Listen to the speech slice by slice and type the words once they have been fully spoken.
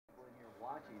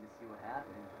watching to see what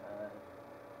happened.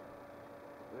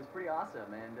 It was pretty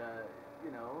awesome, and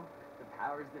you know, the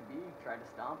powers that be tried to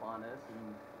stomp on us,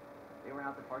 and they went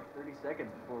out the park 30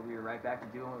 seconds before we were right back to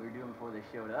doing what we were doing before they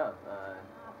showed up.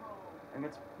 And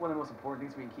that's one of the most important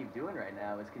things we can keep doing right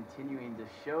now, is continuing to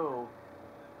show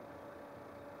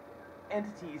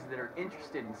entities that are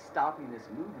interested in stopping this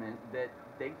movement that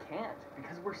they can't,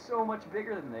 because we're so much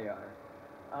bigger than they are.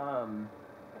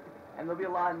 And there'll be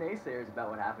a lot of naysayers about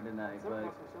what happened tonight, Some but of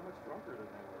us were so much drunker than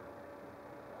they were.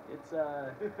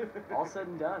 it's all said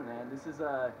and done, man. This is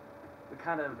the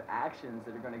kind of actions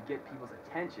that are going to get people's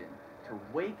attention, to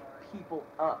wake people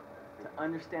up, to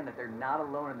understand that they're not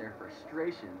alone in their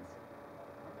frustrations.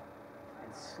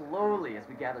 And slowly, as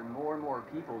we gather more and more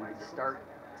people, we can start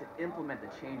to implement the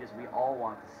changes we all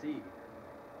want to see.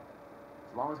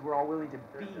 As long as we're all willing to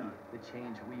be the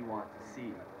change we want to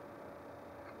see.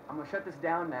 I'm going to shut this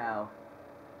down now.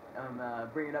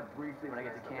 Bring it up briefly when I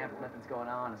get to camp if nothing's going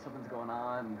on. If something's going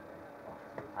on,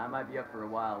 I might be up for a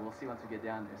while. We'll see once we get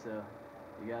down there. So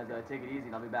you guys take it easy,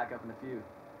 and I'll be back up in a few.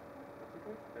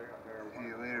 See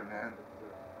you later, man.